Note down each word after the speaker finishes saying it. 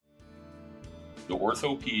the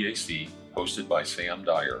Ortho PAC, hosted by Sam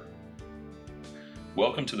Dyer.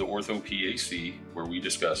 Welcome to the Ortho PAC, where we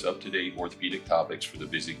discuss up-to-date orthopedic topics for the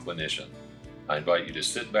busy clinician. I invite you to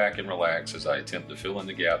sit back and relax as I attempt to fill in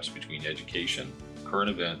the gaps between education, current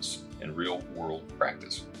events, and real-world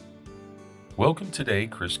practice. Welcome today,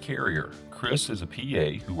 Chris Carrier. Chris is a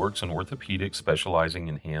PA who works in orthopedics specializing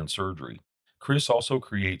in hand surgery. Chris also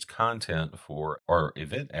creates content for our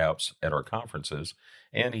event apps at our conferences,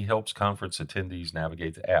 and he helps conference attendees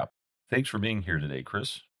navigate the app. Thanks for being here today,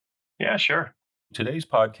 Chris. Yeah, sure. Today's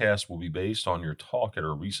podcast will be based on your talk at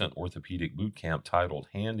our recent orthopedic boot camp titled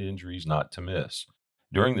Hand Injuries Not to Miss.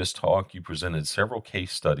 During this talk, you presented several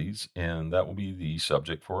case studies, and that will be the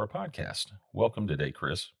subject for our podcast. Welcome today,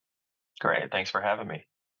 Chris. Great. Thanks for having me.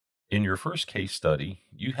 In your first case study,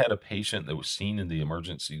 you had a patient that was seen in the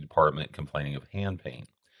emergency department complaining of hand pain.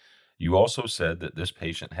 You also said that this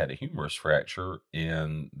patient had a humerus fracture,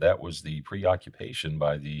 and that was the preoccupation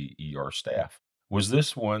by the ER staff. Was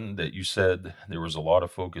this one that you said there was a lot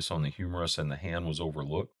of focus on the humerus and the hand was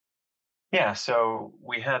overlooked? Yeah, so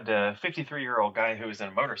we had a 53-year-old guy who was in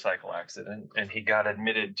a motorcycle accident, and he got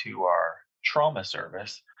admitted to our trauma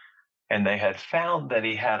service, and they had found that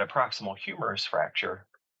he had a proximal humerus fracture,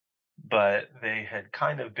 but they had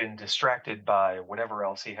kind of been distracted by whatever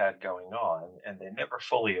else he had going on, and they never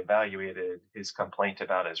fully evaluated his complaint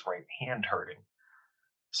about his right hand hurting.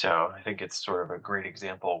 So I think it's sort of a great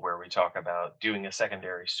example where we talk about doing a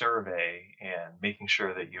secondary survey and making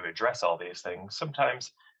sure that you address all these things.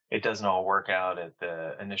 Sometimes it doesn't all work out at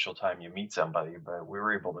the initial time you meet somebody, but we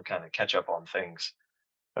were able to kind of catch up on things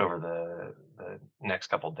over the next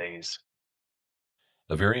couple days.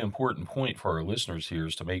 A very important point for our listeners here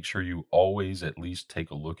is to make sure you always at least take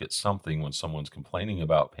a look at something when someone's complaining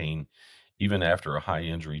about pain, even after a high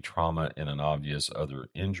injury trauma and an obvious other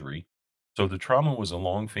injury. So the trauma was a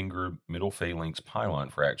long finger middle phalanx pilon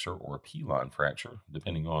fracture or Pilon fracture,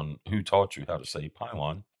 depending on who taught you how to say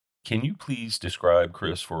pilon. Can you please describe,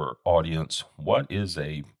 Chris, for our audience, what is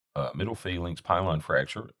a middle phalanx pilon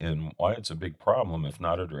fracture and why it's a big problem if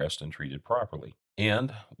not addressed and treated properly?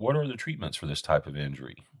 And what are the treatments for this type of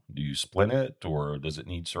injury? Do you splint it or does it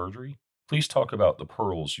need surgery? Please talk about the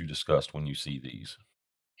pearls you discussed when you see these.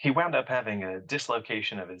 He wound up having a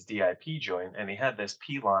dislocation of his DIP joint, and he had this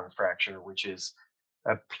pilon fracture, which is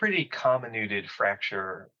a pretty comminuted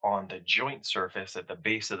fracture on the joint surface at the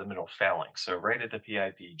base of the middle phalanx. So, right at the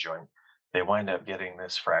PIP joint, they wind up getting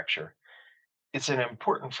this fracture. It's an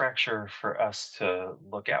important fracture for us to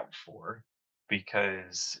look out for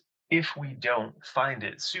because if we don't find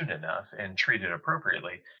it soon enough and treat it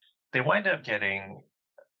appropriately, they wind up getting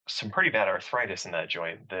some pretty bad arthritis in that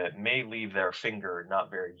joint that may leave their finger not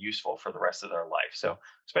very useful for the rest of their life. So,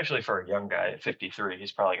 especially for a young guy at 53,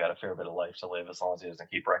 he's probably got a fair bit of life to live as long as he doesn't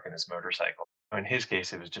keep wrecking his motorcycle. In his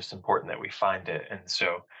case, it was just important that we find it. And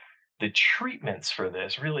so, the treatments for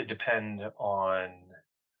this really depend on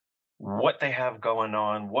what they have going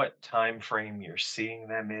on, what time frame you're seeing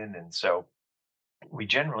them in. And so, we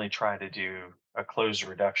generally try to do a closed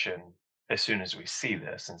reduction as soon as we see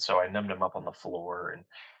this. And so, I numbed him up on the floor and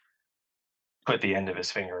put the end of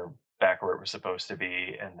his finger back where it was supposed to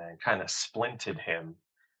be and then kind of splinted him.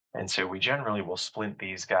 And so we generally will splint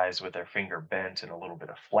these guys with their finger bent and a little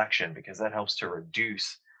bit of flexion because that helps to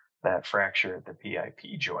reduce that fracture at the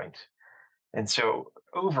PIP joint. And so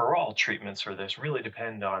overall treatments for this really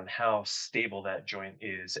depend on how stable that joint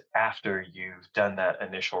is after you've done that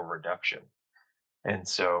initial reduction. And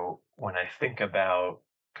so when I think about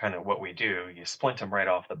kind of what we do, you splint them right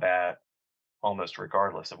off the bat almost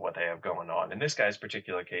regardless of what they have going on. In this guy's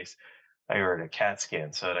particular case, I ordered a CAT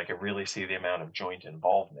scan so that I could really see the amount of joint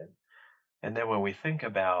involvement. And then when we think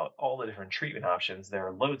about all the different treatment options, there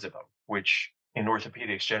are loads of them, which in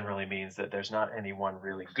orthopedics generally means that there's not any one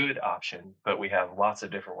really good option, but we have lots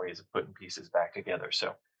of different ways of putting pieces back together.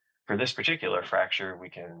 So for this particular fracture, we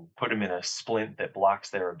can put them in a splint that blocks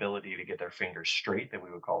their ability to get their fingers straight, that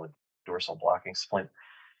we would call a dorsal blocking splint.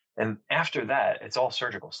 And after that, it's all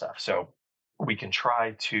surgical stuff. So we can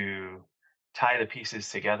try to tie the pieces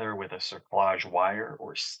together with a cerclage wire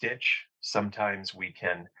or stitch. Sometimes we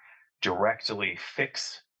can directly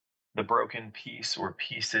fix the broken piece or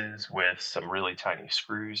pieces with some really tiny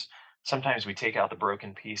screws. Sometimes we take out the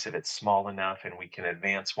broken piece if it's small enough and we can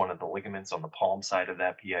advance one of the ligaments on the palm side of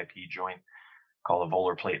that PIP joint, called a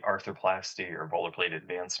volar plate arthroplasty or volar plate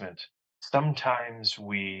advancement. Sometimes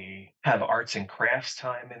we have arts and crafts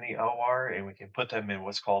time in the OR and we can put them in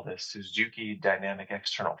what's called a Suzuki dynamic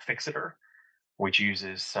external fixator, which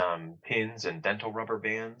uses some pins and dental rubber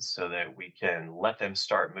bands so that we can let them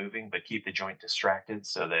start moving but keep the joint distracted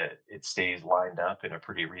so that it stays lined up in a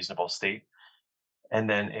pretty reasonable state. And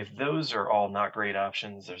then if those are all not great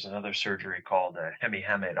options, there's another surgery called a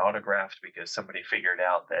hemihamate autograft because somebody figured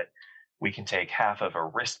out that we can take half of a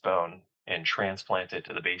wrist bone and transplant it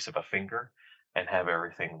to the base of a finger and have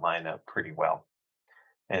everything line up pretty well.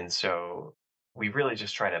 And so we really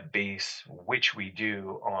just try to base which we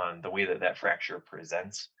do on the way that that fracture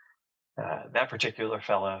presents. That particular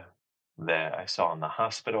fella that I saw in the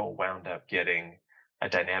hospital wound up getting a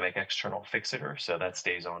dynamic external fixator. So that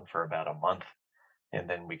stays on for about a month. And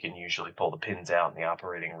then we can usually pull the pins out in the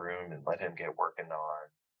operating room and let him get working on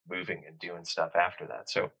moving and doing stuff after that.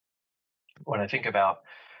 So when I think about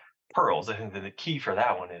pearls, I think that the key for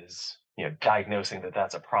that one is, diagnosing that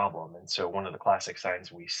that's a problem. And so one of the classic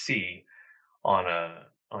signs we see on a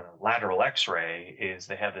lateral X-ray is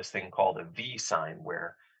they have this thing called a V sign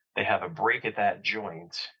where they have a break at that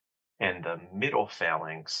joint and the middle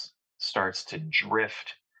phalanx starts to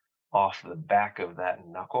drift off the back of that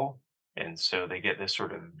knuckle. And so they get this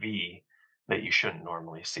sort of V that you shouldn't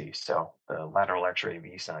normally see. So the lateral X-ray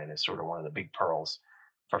V sign is sort of one of the big pearls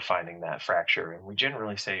for finding that fracture. And we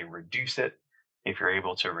generally say reduce it. If you're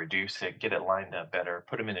able to reduce it, get it lined up better,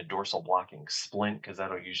 put them in a dorsal blocking splint because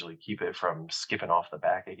that'll usually keep it from skipping off the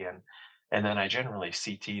back again. And then I generally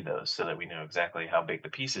CT those so that we know exactly how big the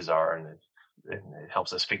pieces are, and it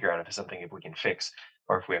helps us figure out if it's something if we can fix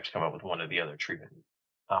or if we have to come up with one of the other treatment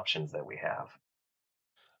options that we have.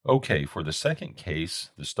 Okay, for the second case,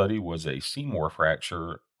 the study was a Seymour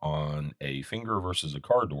fracture on a finger versus a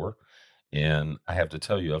car door. And I have to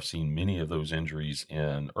tell you, I've seen many of those injuries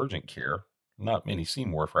in urgent care. Not many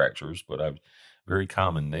Seymour fractures, but I've very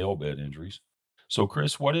common nail bed injuries. So,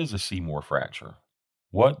 Chris, what is a Seymour fracture?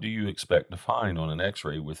 What do you expect to find on an x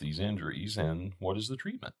ray with these injuries, and what is the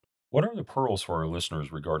treatment? What are the pearls for our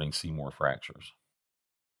listeners regarding Seymour fractures?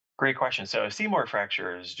 Great question. So a Seymour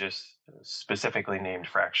fracture is just a specifically named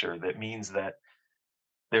fracture that means that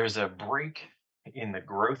there's a break in the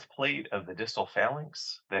growth plate of the distal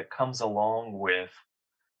phalanx that comes along with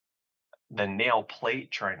the nail plate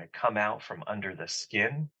trying to come out from under the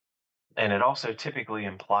skin. And it also typically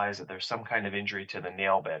implies that there's some kind of injury to the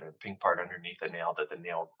nail bed or the pink part underneath the nail that the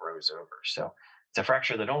nail grows over. So it's a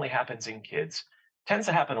fracture that only happens in kids. Tends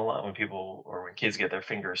to happen a lot when people or when kids get their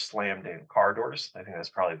fingers slammed in car doors. I think that's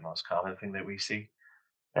probably the most common thing that we see.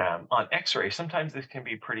 On X-ray, sometimes this can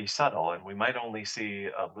be pretty subtle, and we might only see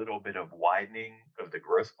a little bit of widening of the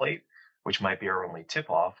growth plate, which might be our only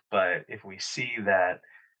tip-off. But if we see that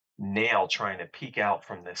nail trying to peek out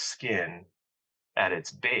from the skin at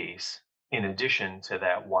its base, in addition to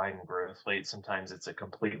that widened growth plate, sometimes it's a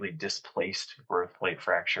completely displaced growth plate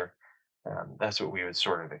fracture. That's what we would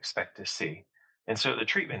sort of expect to see. And so the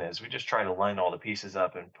treatment is we just try to line all the pieces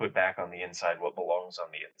up and put back on the inside what belongs on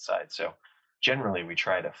the inside. So generally, we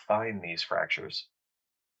try to find these fractures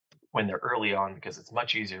when they're early on because it's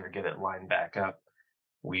much easier to get it lined back up.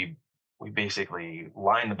 We basically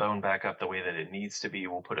line the bone back up the way that it needs to be.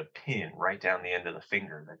 We'll put a pin right down the end of the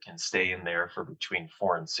finger that can stay in there for between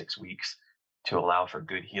 4 and 6 weeks to allow for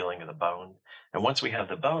good healing of the bone. And once we have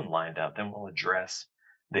the bone lined up, then we'll address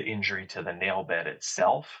the injury to the nail bed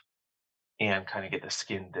itself and kind of get the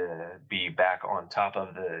skin to be back on top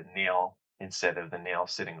of the nail instead of the nail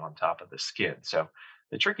sitting on top of the skin. So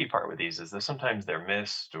the tricky part with these is that sometimes they're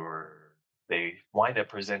missed or they wind up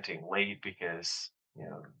presenting late because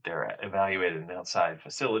they're evaluated in an outside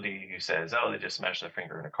facility who says, oh, they just smashed their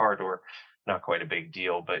finger in a car door. Not quite a big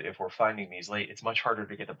deal. But if we're finding these late, it's much harder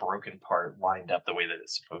to get the broken part lined up the way that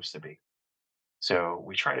it's supposed to be. So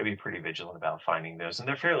we try to be pretty vigilant about finding those. And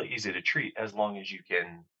they're fairly easy to treat as long as you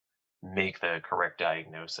can make the correct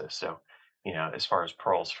diagnosis. So, as far as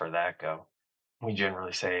pearls for that go, we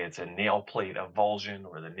generally say it's a nail plate avulsion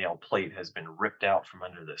or the nail plate has been ripped out from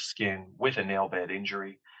under the skin with a nail bed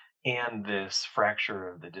injury and this fracture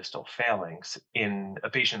of the distal phalanx in a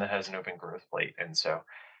patient that has an open growth plate. And so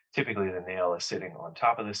typically the nail is sitting on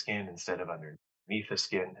top of the skin instead of underneath the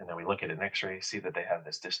skin. And then we look at an x ray, see that they have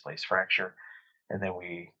this displaced fracture, and then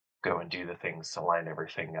we go and do the things to line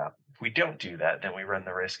everything up. If we don't do that, then we run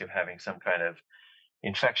the risk of having some kind of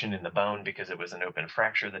infection in the bone because it was an open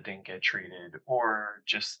fracture that didn't get treated, or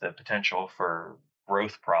just the potential for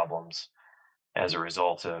growth problems as a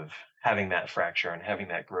result of having that fracture and having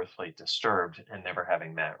that growth plate disturbed and never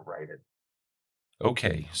having that righted.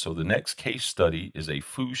 Okay, so the next case study is a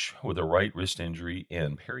Fouche with a right wrist injury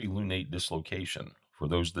and Perilunate dislocation. For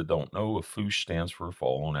those that don't know, a Fouche stands for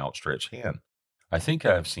fall on outstretched hand. I think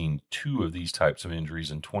I've seen two of these types of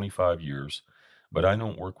injuries in 25 years, but I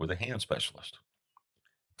don't work with a hand specialist.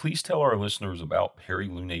 Please tell our listeners about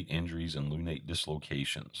perilunate injuries and lunate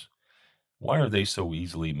dislocations. Why are they so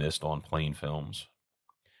easily missed on plain films?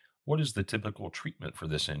 What is the typical treatment for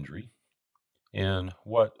this injury? And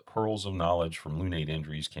what pearls of knowledge from lunate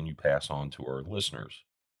injuries can you pass on to our listeners?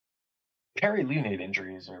 Perilunate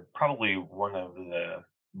injuries are probably one of the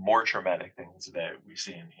more traumatic things that we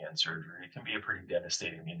see in hand surgery. It can be a pretty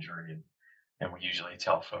devastating injury, and we usually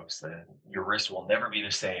tell folks that your wrist will never be the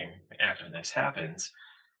same after this happens.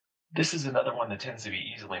 This is another one that tends to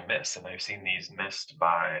be easily missed, and I've seen these missed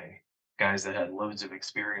by guys that had loads of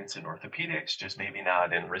experience in orthopedics, just maybe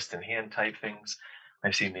not in wrist and hand type things.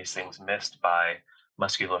 I've seen these things missed by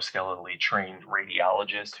musculoskeletally trained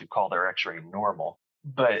radiologists who call their x ray normal.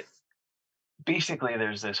 But basically,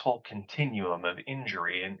 there's this whole continuum of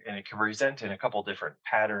injury, and it can present in a couple different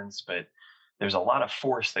patterns, but there's a lot of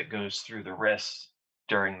force that goes through the wrist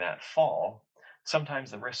during that fall.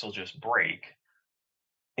 Sometimes the wrist will just break.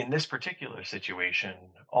 In this particular situation,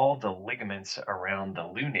 all the ligaments around the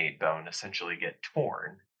lunate bone essentially get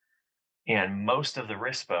torn, and most of the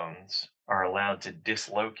wrist bones are allowed to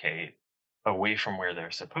dislocate away from where they're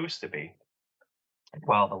supposed to be,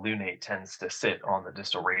 while the lunate tends to sit on the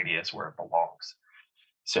distal radius where it belongs.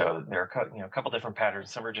 So there are a couple different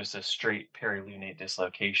patterns. Some are just a straight perilunate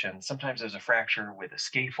dislocation. Sometimes there's a fracture with a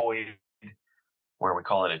scaphoid, where we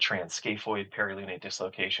call it a transcaphoid perilunate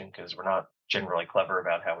dislocation because we're not generally clever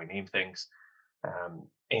about how we name things.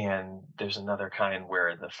 And there's another kind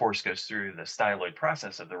where the force goes through the styloid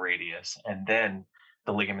process of the radius, and then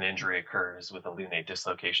the ligament injury occurs with a lunate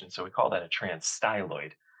dislocation. So we call that a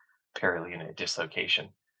transstyloid perilunate dislocation.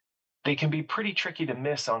 They can be pretty tricky to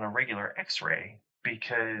miss on a regular x-ray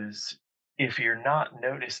because if you're not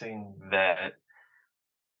noticing that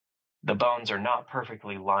the bones are not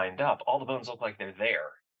perfectly lined up, all the bones look like they're there.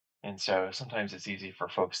 And so sometimes it's easy for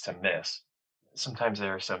folks to miss. Sometimes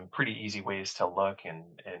there are some pretty easy ways to look, and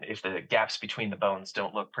if the gaps between the bones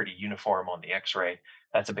don't look pretty uniform on the x-ray,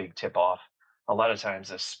 that's a big tip off. A lot of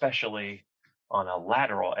times, especially on a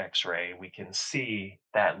lateral x-ray, we can see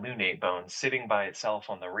that lunate bone sitting by itself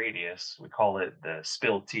on the radius. We call it the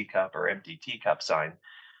spilled teacup or empty teacup sign.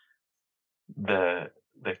 The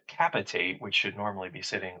capitate, which should normally be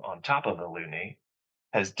sitting on top of the lunate,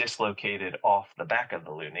 has dislocated off the back of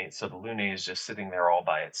the lunate. So the lunate is just sitting there all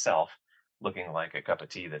by itself, looking like a cup of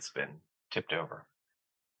tea that's been tipped over.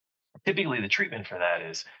 Typically, the treatment for that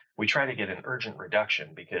is we try to get an urgent reduction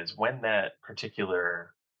because when that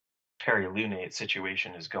particular perilunate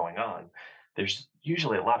situation is going on, there's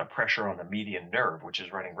usually a lot of pressure on the median nerve, which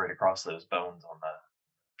is running right across those bones on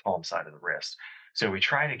the palm side of the wrist. So we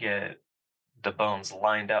try to get the bones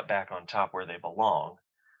lined up back on top where they belong,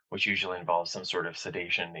 which usually involves some sort of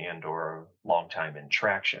sedation and or long time in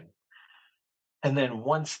traction. And then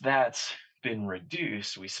once that's been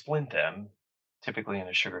reduced, we splint them, typically in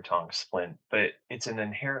a sugar tongue splint, but it's an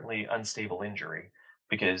inherently unstable injury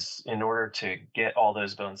because in order to get all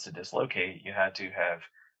those bones to dislocate, you had to have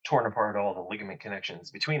torn apart all the ligament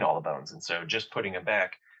connections between all the bones. And so just putting them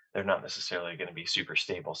back, they're not necessarily going to be super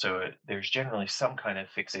stable. So there's generally some kind of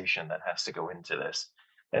fixation that has to go into this.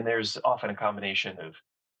 And there's often a combination of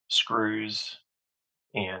screws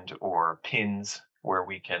and or pins where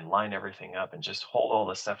we can line everything up and just hold all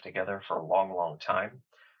the stuff together for a long, long time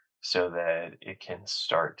so that it can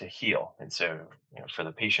start to heal. And so, for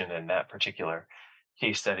the patient in that particular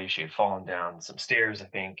case study, she had fallen down some stairs, I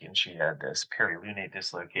think, and she had this perilunate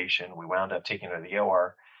dislocation. We wound up taking her to the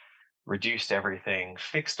OR, reduced everything,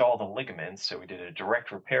 fixed all the ligaments. So we did a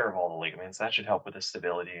direct repair of all the ligaments. That should help with the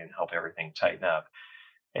stability and help everything tighten up.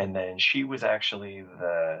 And then she was actually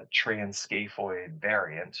the transcaphoid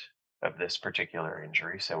variant of this particular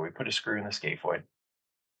injury. So we put a screw in the scaphoid.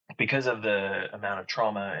 Because of the amount of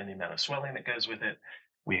trauma and the amount of swelling that goes with it,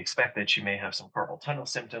 we expect that she may have some carpal tunnel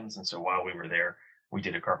symptoms. And so while we were there, we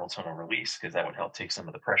did a carpal tunnel release because that would help take some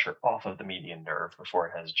of the pressure off of the median nerve before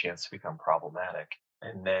it has a chance to become problematic.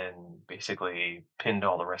 And then basically pinned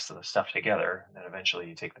all the rest of the stuff together. And then eventually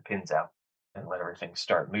you take the pins out and let everything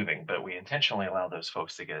start moving. But we intentionally allow those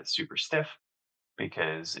folks to get super stiff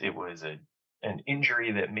because it was an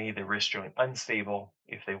injury that made the wrist joint unstable.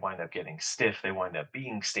 If they wind up getting stiff, they wind up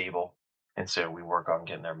being stable. And so we work on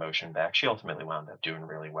getting their motion back. She ultimately wound up doing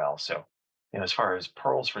really well. So, as far as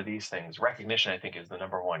pearls for these things, recognition, I think, is the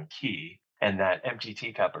number one key. And that empty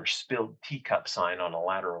teacup or spilled teacup sign on a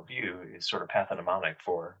lateral view is sort of pathognomonic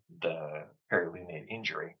for the perilunate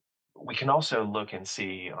injury. We can also look and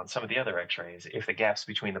see on some of the other x-rays if the gaps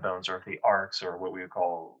between the bones or if the arcs or what we would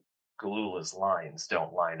call Galula's lines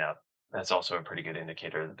don't line up. That's also a pretty good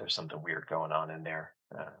indicator that there's something weird going on in there.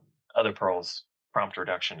 Other pearls, prompt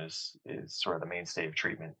reduction is sort of the mainstay of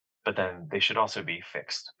treatment, but then they should also be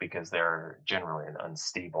fixed because they're generally an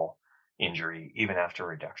unstable injury even after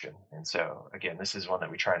reduction. And so, again, this is one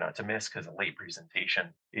that we try not to miss because a late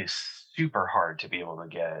presentation is super hard to be able to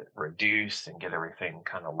get reduced and get everything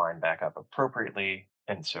kind of lined back up appropriately.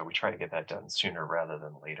 And so we try to get that done sooner rather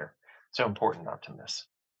than later. So important not to miss.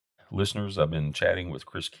 Listeners, I've been chatting with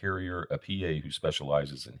Chris Carrier, a PA who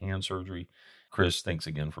specializes in hand surgery. Chris, thanks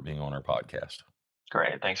again for being on our podcast.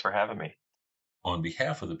 Great. Thanks for having me. On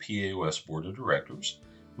behalf of the PAOS Board of Directors,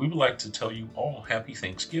 we would like to tell you all happy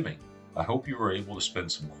Thanksgiving. I hope you were able to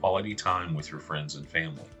spend some quality time with your friends and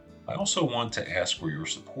family. I also want to ask for your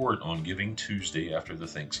support on Giving Tuesday after the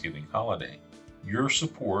Thanksgiving holiday. Your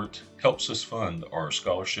support helps us fund our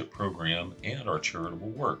scholarship program and our charitable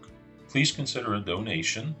work. Please consider a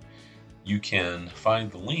donation. You can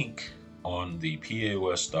find the link on the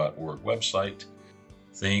paos.org website.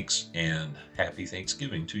 Thanks and happy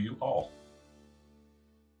Thanksgiving to you all.